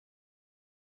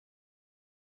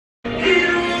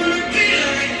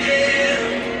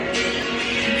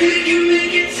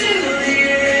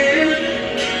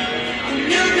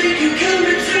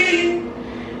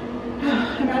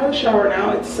shower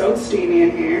now. It's so steamy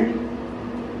in here.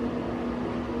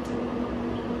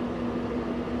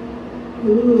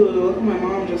 Ooh, look what my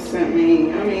mom just sent me.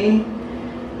 Yummy.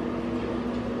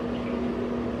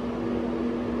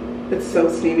 It's so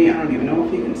steamy. I don't even know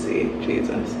if you can see.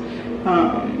 Jesus.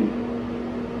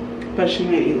 But she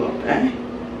made elote.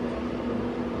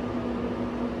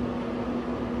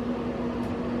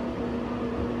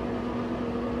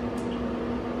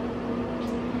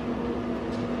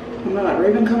 I'm gonna let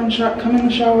Raven come in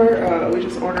the shower. We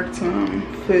just ordered some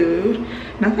food.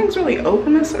 Nothing's really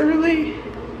open this early.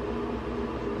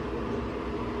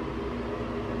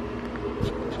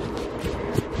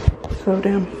 So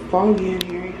damn foggy in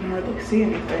here, you can hardly see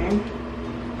anything.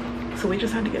 So we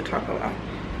just had to get Taco Bell.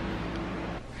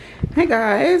 Hey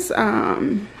guys,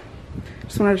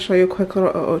 just wanted to show you a quick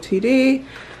little OOTD.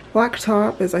 Black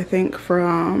top is I think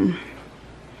from,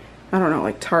 I don't know,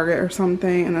 like Target or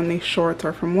something, and then these shorts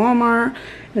are from Walmart,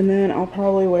 and then I'll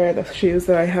probably wear the shoes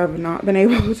that I have not been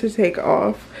able to take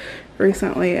off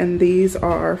recently, and these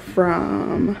are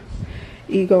from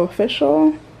Ego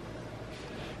Official.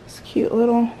 It's cute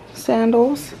little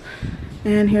sandals.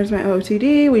 And here's my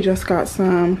OOTD. We just got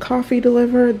some coffee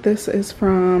delivered. This is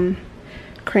from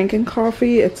Crankin'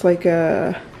 Coffee. It's like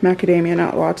a macadamia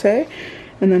nut latte,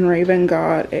 and then Raven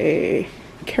got a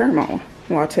caramel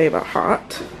latte but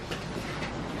hot.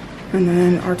 And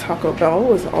then our Taco Bell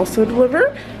was also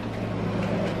delivered.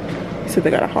 So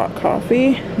they got a hot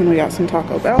coffee, and we got some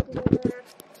Taco Bell delivered.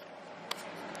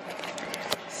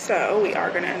 So we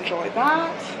are gonna enjoy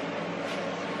that.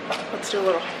 Let's do a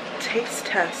little taste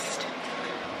test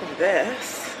of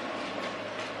this.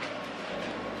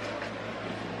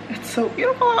 It's so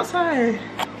beautiful outside.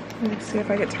 Let me see if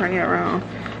I can turn it around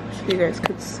so you guys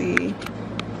could see.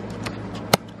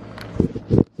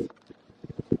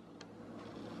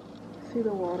 See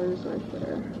the waters right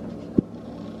there.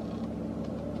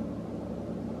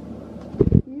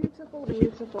 Beautiful,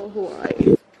 beautiful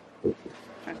Hawaii.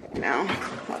 Okay, now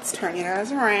let's turn you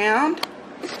guys around.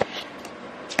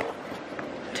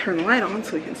 Turn the light on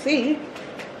so we can see.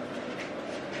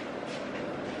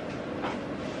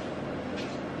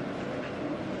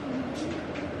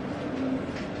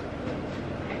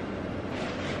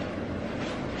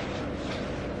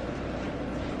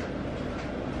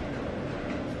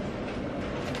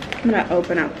 I'm gonna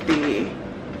open up the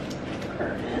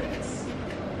curtains.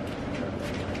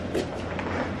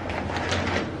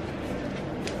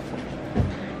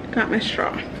 Got my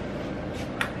straw.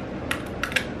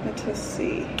 Let us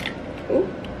see. Oh,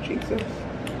 Jesus.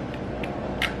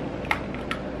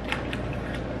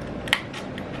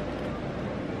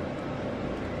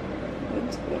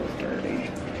 It's a little dirty.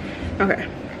 Okay,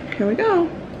 here we go.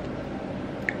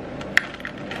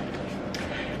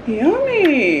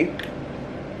 Yummy.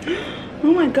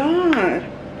 Oh my God.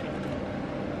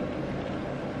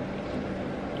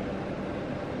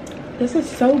 This is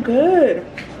so good.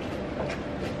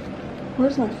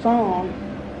 Where's my phone?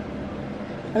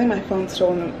 I think my phone's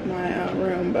still in my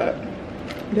room, but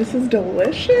this is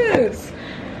delicious.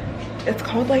 It's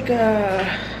called like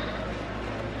a,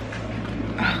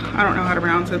 I don't know how to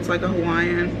pronounce it. It's like a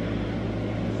Hawaiian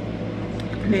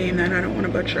name that I don't want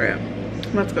to butcher it.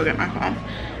 Let's go get my phone.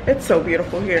 It's so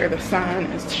beautiful here. The sun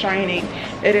is shining.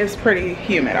 It is pretty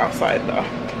humid outside though.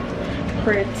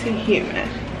 Pretty humid.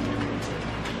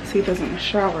 Seetha's in the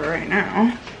shower right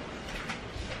now.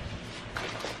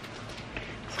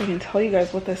 So I can tell you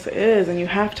guys what this is, and you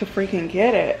have to freaking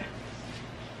get it.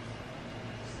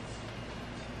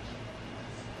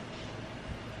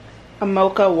 A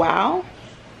mocha wow.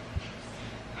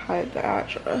 Hide the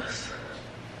address.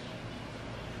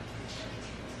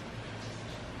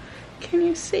 Can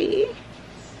you see?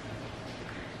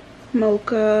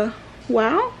 Mocha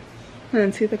wow. And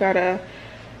then see they got a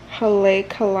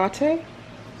Heleanajasmine latte.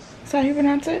 Is that how you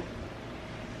pronounce it?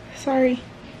 Sorry.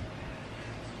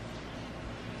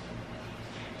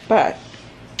 But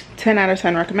 10 out of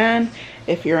 10 recommend.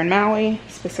 If you're in Maui,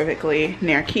 specifically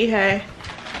near Kihei,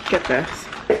 get this.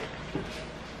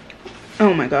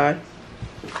 Oh my God.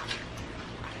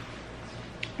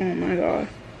 Oh my God.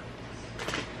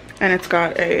 And it's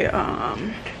got a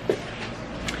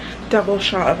double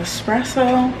shot of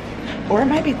espresso, or it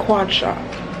might be quad shot.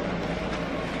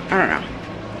 I don't know.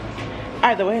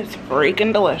 Either way, it's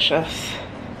freaking delicious.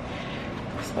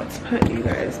 So let's put you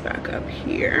guys back up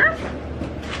here.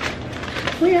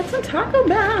 We have some Taco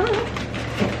Bell.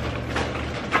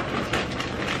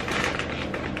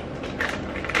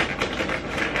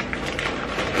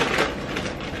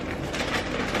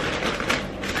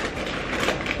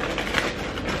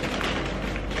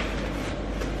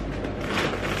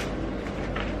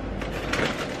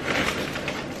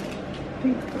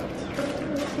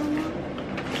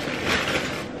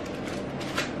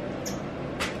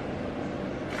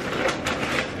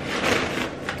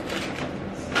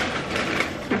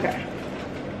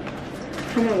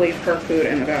 leave her food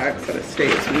in the bag so that it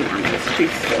stays warm because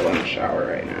she's still in the shower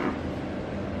right now.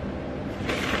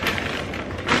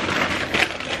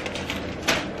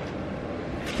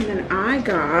 And then I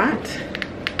got,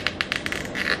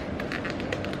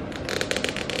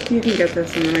 you can get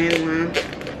this in the mainland,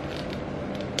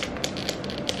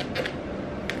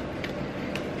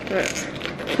 but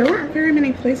there weren't very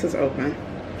many places open.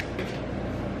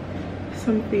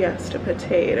 Some Fiesta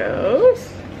potatoes.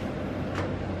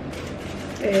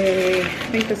 I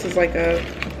think this is like a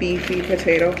beefy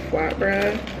potato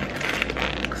flatbread.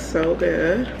 Looks so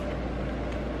good.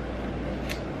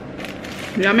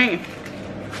 Yummy.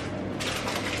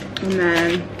 And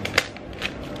then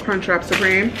Crunchwrap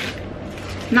Supreme.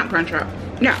 Not Crunchwrap.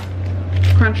 Yeah.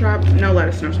 Crunchwrap, no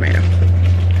lettuce, no tomato.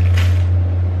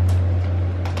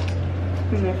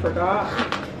 And I forgot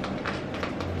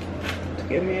to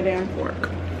give me a damn fork.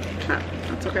 Ah,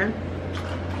 that's okay.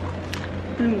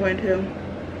 I'm going to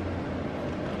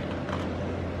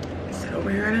sit over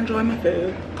here and enjoy my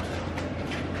food.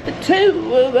 The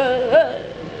two of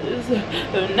us,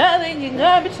 nothing can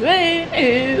come between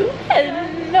you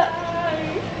and I.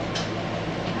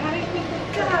 I think the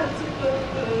gods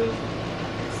above us,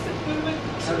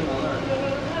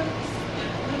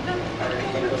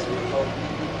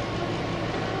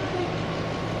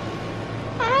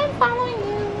 I'm following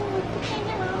you with the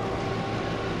camera.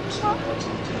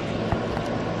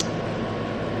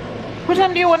 What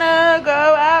time do you want to go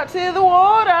out to the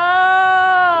water?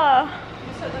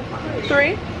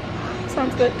 3?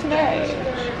 Sounds good to me.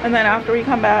 And then after we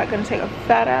come back, gonna take a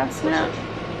fat ass nap.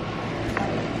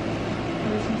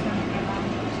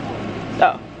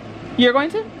 Oh, you're going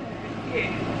to?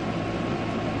 Yeah.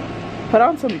 Put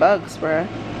on some bugs, bruh.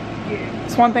 Yeah.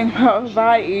 It's one thing about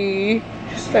Hawaii.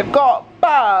 They've got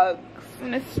bugs,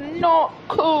 and it's not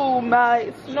cool, mate.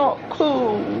 It's not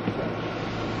cool.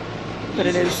 But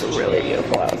it is really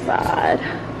beautiful outside.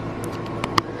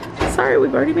 Sorry,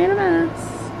 we've already made a mess.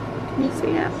 Can you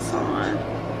see outside?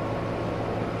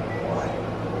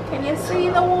 Can you see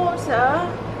the water?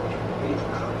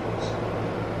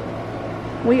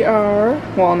 We are,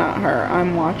 well, not her.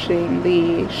 I'm watching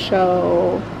the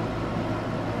show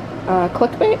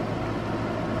Clickbait.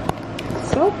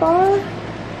 So far,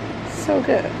 so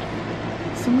good.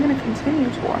 So I'm gonna continue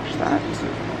to watch that.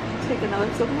 Take another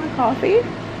sip of my coffee.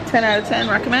 10 out of 10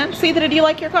 recommend. See, did you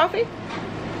like your coffee?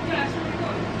 Yeah, it's really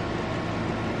good.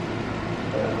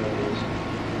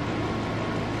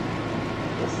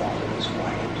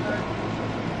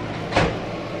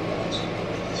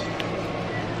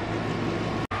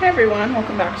 Hey everyone,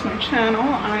 welcome back to my channel.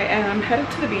 I am headed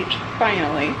to the beach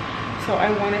finally. So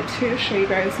I wanted to show you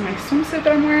guys my swimsuit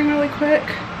that I'm wearing really quick.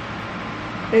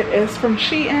 It is from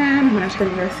Shein. I'm gonna turn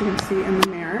you guys so you can see in the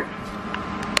mirror.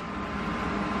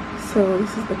 So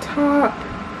this is the top,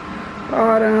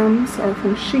 bottoms are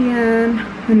from Shein,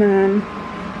 and then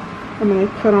I'm gonna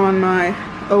put on my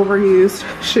overused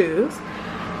shoes.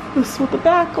 This is what the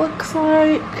back looks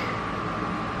like.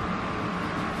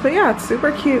 But yeah, it's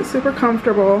super cute, super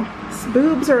comfortable. Its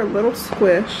boobs are a little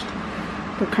squished.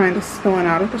 They're kind of spilling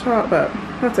out at the top, but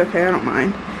that's okay, I don't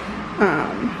mind.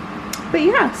 But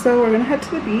yeah, so we're gonna head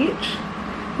to the beach,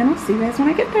 and I'll see you guys when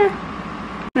I get there.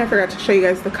 I forgot to show you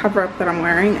guys the cover up that I'm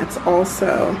wearing. It's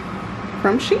also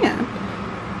from Shein.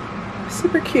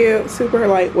 Super cute, super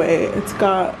lightweight. It's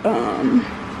got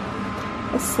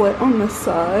a slit on this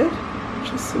side,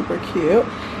 which is super cute.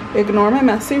 Ignore my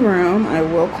messy room. I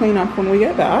will clean up when we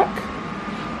get back.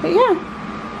 But yeah,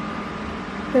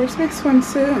 there's my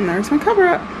swimsuit and there's my cover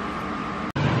up.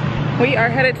 We are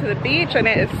headed to the beach and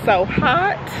it is so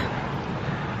hot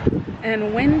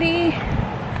and windy,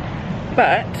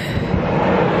 but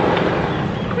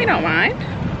we don't mind.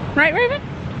 Right, Raven?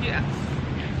 Yes.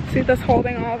 See this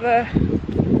holding all the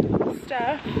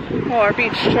stuff? Well, our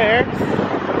beach chairs.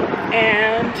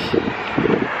 And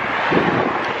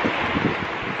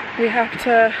we have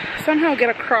to somehow get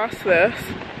across this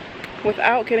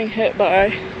without getting hit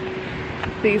by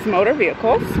these motor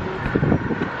vehicles.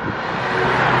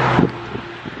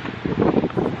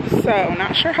 So,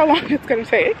 not sure how long it's gonna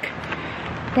take,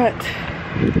 but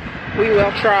we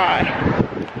will try.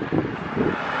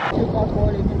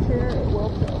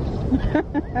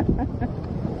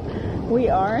 We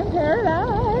are in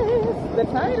paradise. The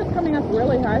tide is coming up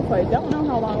really high, so I don't know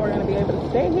how long we're going to be able to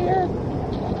stay here.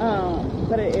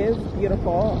 But it is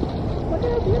beautiful. Look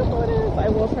at how beautiful it is. I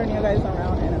will turn you guys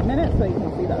around in a minute so you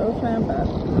can see the ocean, but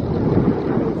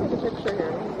let me take a picture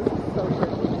here. This is so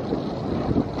pretty.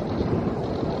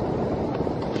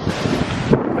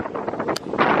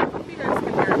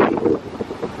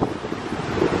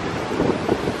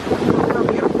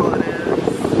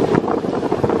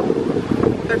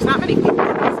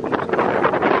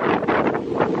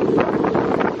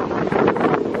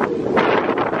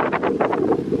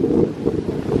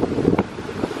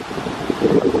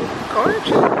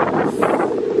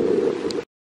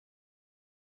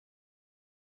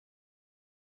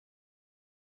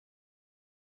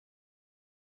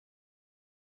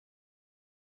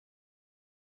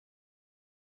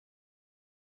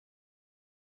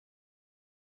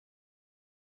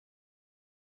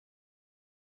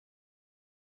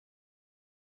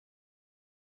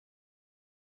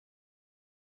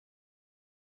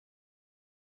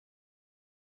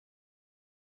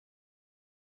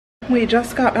 We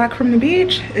just got back from the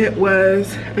beach. It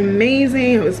was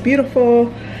amazing, it was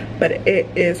beautiful, but it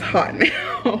is hot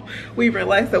now. We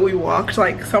realized that we walked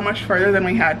like so much further than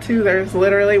we had to. There's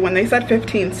literally, when they said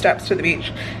 15 steps to the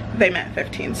beach, they meant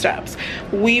 15 steps.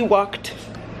 We walked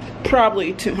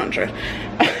probably 200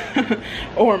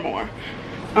 or more.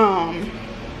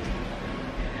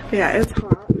 Yeah, it's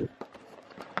hot.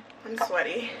 I'm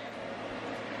sweaty.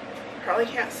 Probably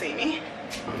can't see me.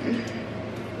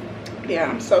 Yeah,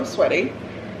 I'm so sweaty.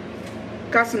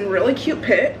 Got some really cute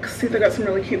pics. They got some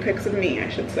really cute pics of me, I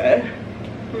should say.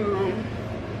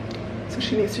 So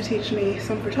she needs to teach me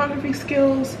some photography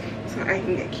skills so I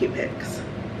can get cute pics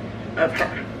of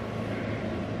her.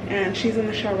 And she's in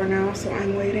the shower now, so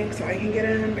I'm waiting so I can get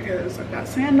in because I've got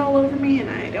sand all over me and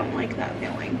I don't like that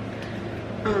feeling.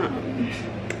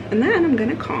 And then I'm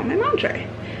gonna call my madre.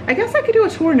 I guess I could do a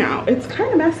tour now. It's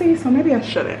kind of messy, so maybe I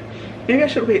shouldn't. Maybe I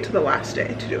should wait till the last day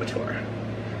to do a tour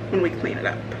when we clean it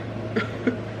up.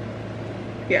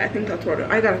 Yeah, I think that's what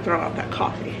I gotta throw out that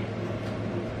coffee.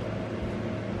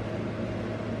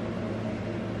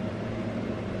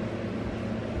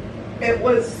 It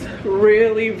was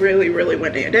really, really, really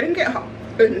windy. It didn't get hot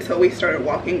until we started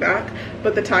walking back,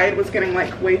 but the tide was getting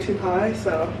like way too high,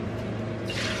 so.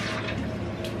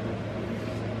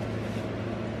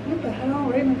 What the hell?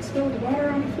 Raymond spilled water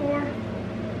on the floor.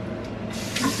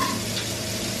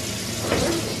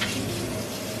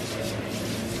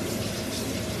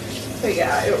 But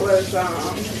yeah, it was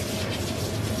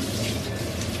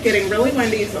getting really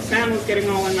windy, so sand was getting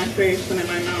all in my face and in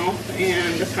my mouth,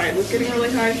 and the tide was getting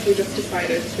really high, so we just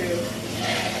decided to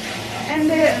end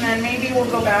it, and then maybe we'll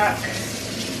go back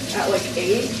at like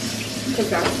 8, because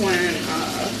that's when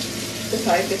the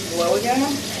tide gets low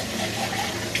again.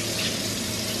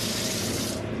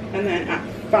 And then at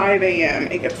 5 a.m.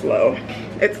 it gets low.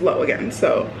 It's low again,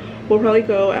 so we'll probably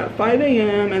go at 5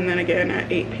 a.m. and then again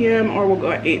at 8 p.m. or we'll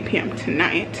go at 8 p.m.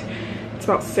 tonight. It's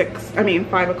about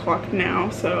 5 o'clock now,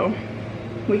 so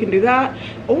we can do that,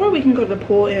 or we can go to the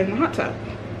pool in the hot tub.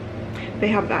 They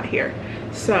have that here,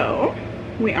 so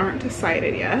we aren't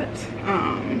decided yet.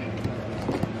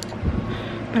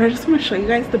 But I just want to show you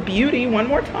guys the beauty one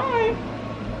more time.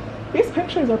 These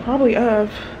pictures are probably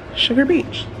of Sugar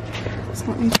Beach. So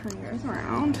let me turn yours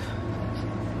around.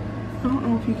 I don't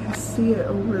know if you can see it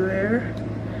over there,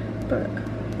 but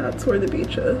that's where the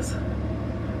beach is.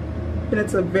 And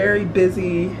it's a very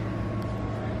busy.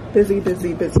 Step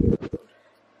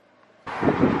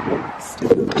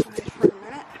outside for a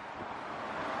minute.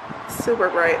 Super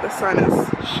bright, the sun is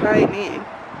shining.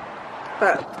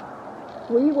 But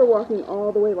we were walking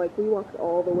all the way, like we walked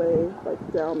all the way like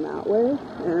down that way,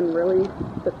 and really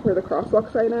where the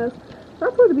crosswalk sign is,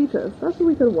 that's where the beach is. That's where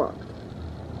we could have walked.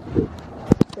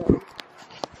 So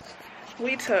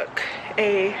we took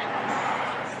a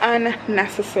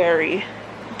unnecessary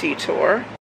detour.